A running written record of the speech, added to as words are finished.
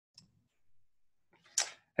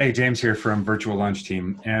Hey, James here from Virtual Lunch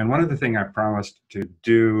Team. And one of the things I promised to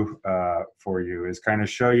do for you is kind of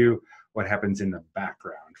show you what happens in the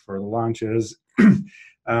background for the launches.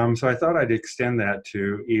 So I thought I'd extend that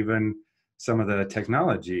to even some of the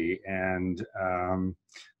technology and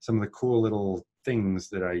some of the cool little things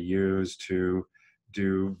that I use to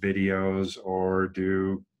do videos or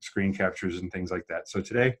do screen captures and things like that. So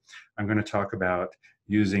today I'm going to talk about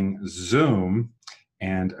using Zoom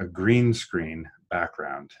and a green screen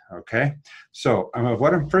background. Okay, so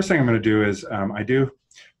first thing I'm going to do is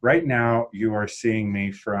right now you are seeing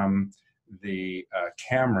me from the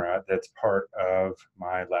camera that's part of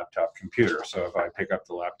my laptop computer. So if I pick up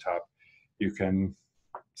the laptop, you can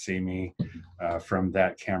see me from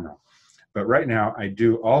that camera. But right now I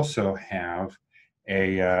do also have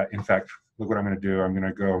in fact, look what I'm going to do. I'm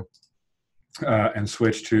going to go and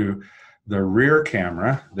switch to the rear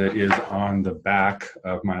camera that is on the back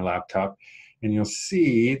of my laptop. And you'll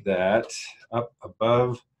see that up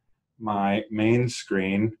above my main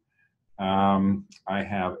screen, I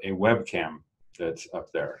have a webcam that's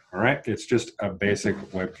up there. All right, it's just a basic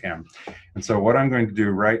webcam. And so what I'm going to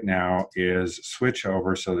do right now is switch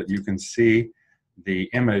over so that you can see the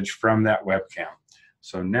image from that webcam.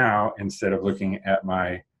 So now, instead of looking at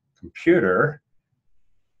my computer,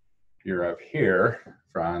 you're up here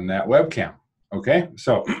from that webcam. Okay,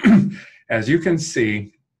 so as you can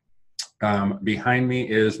see, behind me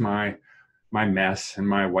is my mess and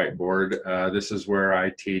my whiteboard. This is where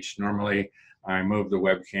I teach. Normally, I move the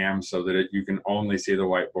webcam so that you can only see the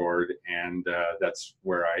whiteboard, and that's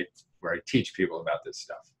where I teach people about this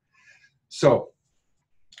stuff. So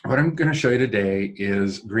what I'm going to show you today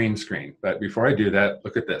is green screen. But before I do that,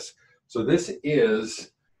 look at this. So this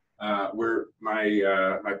is where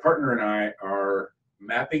my partner and I are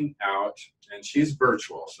mapping out, and she's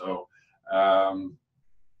virtual. So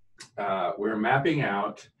we're mapping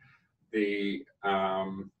out the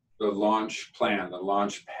launch plan, the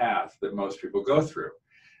launch path that most people go through.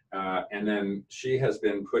 And then she has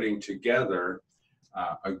been putting together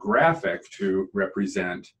a graphic to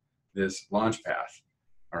represent this launch path.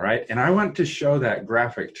 All right, and I want to show that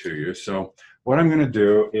graphic to you. So what I'm going to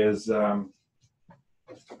do is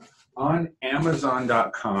on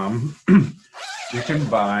Amazon.com, you can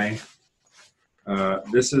buy,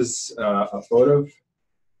 this is a Photo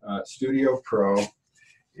Studio Pro,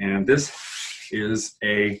 and this is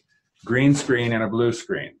a green screen and a blue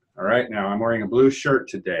screen. All right, now I'm wearing a blue shirt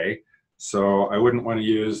today, so I wouldn't want to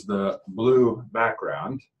use the blue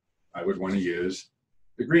background. I would want to use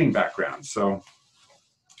the green background. So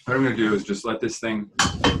what I'm going to do is just let this thing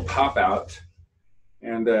pop out,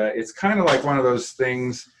 and it's kind of like one of those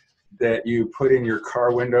things that you put in your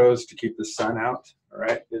car windows to keep the sun out. All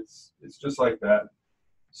right, it's just like that.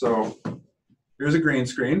 So here's a green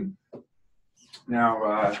screen.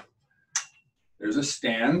 Now there's a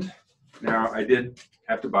stand. Now I did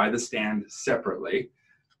have to buy the stand separately,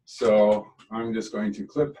 so I'm just going to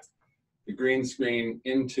clip the green screen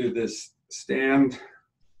into this stand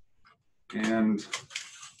and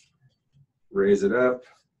raise it up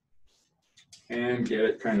and get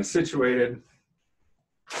it kind of situated.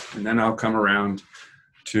 And then I'll come around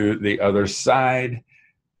to the other side.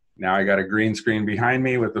 Now I got a green screen behind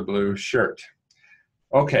me with the blue shirt.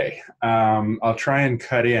 Okay, I'll try and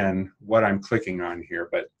cut in what I'm clicking on here,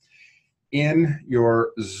 but in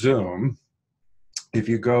your Zoom, if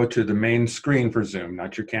you go to the main screen for Zoom,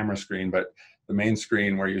 not your camera screen, but the main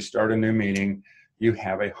screen where you start a new meeting, you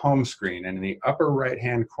have a home screen, and in the upper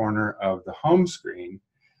right-hand corner of the home screen,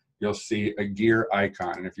 you'll see a gear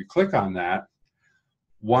icon. And if you click on that,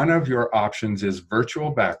 one of your options is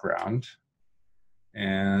virtual background.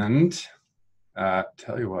 And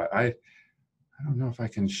tell you what, I don't know if I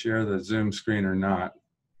can share the Zoom screen or not,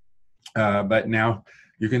 but now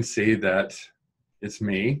you can see that it's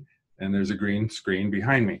me, and there's a green screen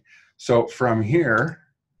behind me. So from here,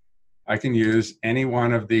 I can use any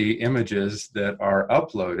one of the images that are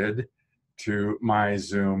uploaded to my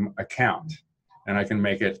Zoom account, and I can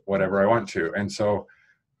make it whatever I want to. And so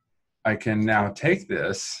I can now take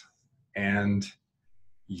this and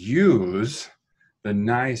use the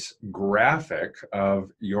nice graphic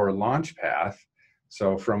of your launch path.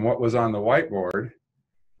 So from what was on the whiteboard,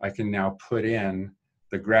 I can now put in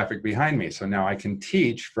the graphic behind me. So now I can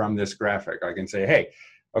teach from this graphic. I can say, hey,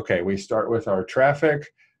 okay, we start with our traffic.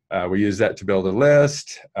 We use that to build a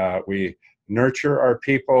list. We nurture our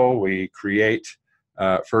people. We create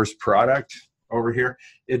first product over here.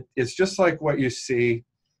 It's just like what you see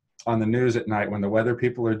on the news at night when the weather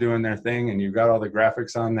people are doing their thing and you've got all the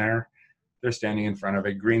graphics on there. They're standing in front of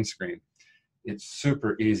a green screen. It's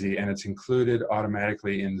super easy, and it's included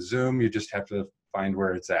automatically in Zoom. You just have to find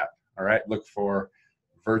where it's at. All right, look for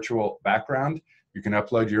virtual background. You can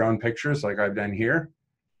upload your own pictures like I've done here,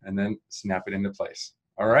 and then snap it into place.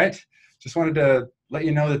 All right, just wanted to let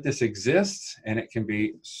you know that this exists and it can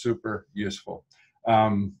be super useful.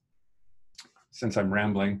 Since I'm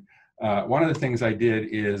rambling, one of the things I did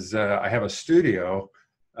is I have a studio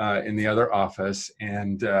in the other office,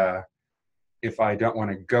 and if I don't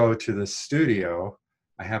want to go to the studio,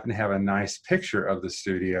 I happen to have a nice picture of the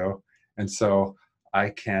studio, and so I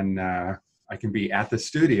can be at the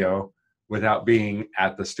studio without being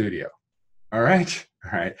at the studio. All right,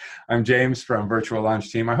 all right. I'm James from Virtual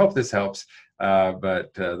Launch Team. I hope this helps,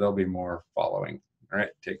 but there'll be more following. All right,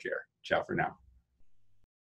 take care. Ciao for now.